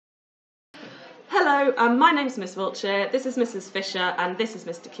Hello, my name's Miss Wiltshire, this is Mrs Fisher and this is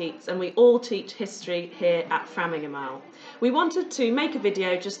Mr Keats, and we all teach history here at Framingham Owl. We wanted to make a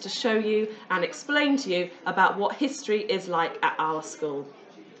video just to show you and explain to you about what history is like at our school.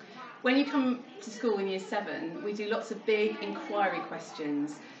 When you come to school in Year 7, we do lots of big inquiry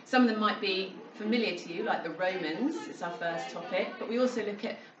questions. Some of them might be familiar to you, like the Romans, it's our first topic, but we also look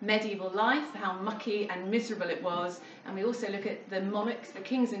at medieval life, how mucky and miserable it was, and we also look at the monarchs, the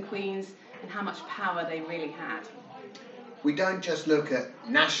kings and queens, and how much power they really had. We don't just look at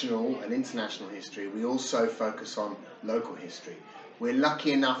national and international history, we also focus on local history. We're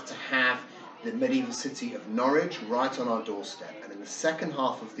lucky enough to have the medieval city of Norwich right on our doorstep, and in the second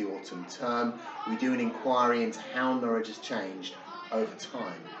half of the autumn term we do an inquiry into how Norwich has changed over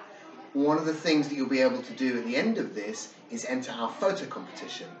time. One of the things that you'll be able to do at the end of this is enter our photo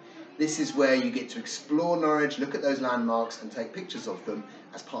competition. This is where you get to explore Norwich, look at those landmarks and take pictures of them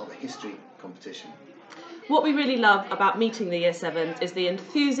as part of the history competition. What we really love about meeting the Year 7s is the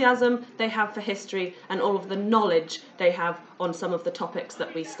enthusiasm they have for history and all of the knowledge they have on some of the topics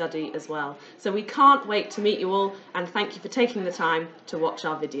that we study as well. So we can't wait to meet you all, and thank you for taking the time to watch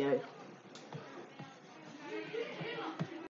our video.